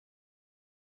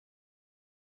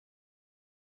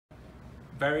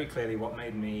very clearly what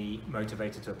made me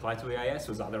motivated to apply to EIS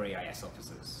was other EIS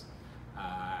officers.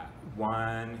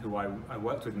 One who I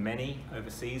worked with many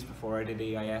overseas before I did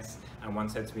EIS, and one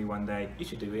said to me one day, "You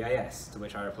should do EIS," to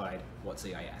which I replied, "What's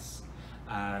EIS?"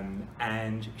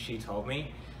 And she told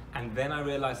me, and then I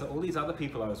realized that all these other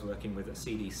people I was working with at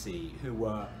CDC who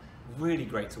were really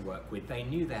great to work with, they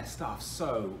knew their stuff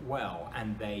so well,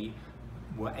 and they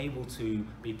were able to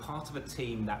be part of a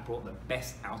team that brought the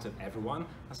best out of everyone.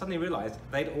 I suddenly realized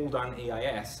they'd all done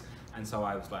EIS, and so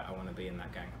I was like, I want to be in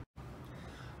that gang.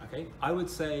 Okay, I would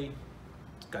say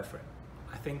go for it.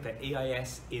 I think that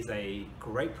EIS is a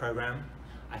great program.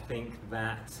 I think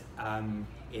that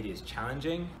it is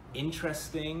challenging,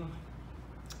 interesting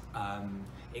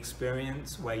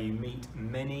experience where you meet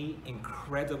many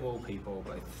incredible people,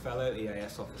 both fellow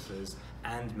EIS officers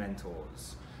and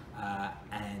mentors,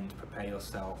 and prepare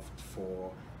yourself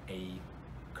for a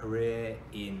career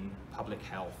in public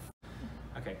health.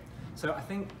 Okay, so I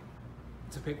think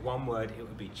to pick one word, it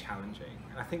would be challenging.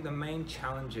 And I think the main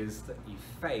challenges that you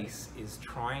face is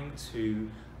trying to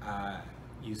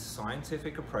use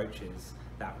scientific approaches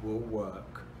that will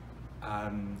work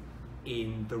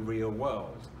in the real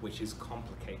world, which is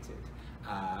complicated,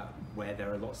 where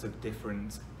there are lots of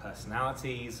different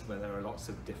personalities, where there are lots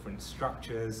of different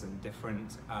structures and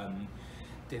different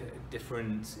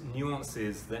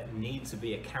nuances that need to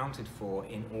be accounted for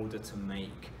in order to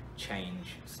make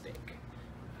change stick.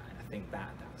 And I think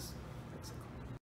that's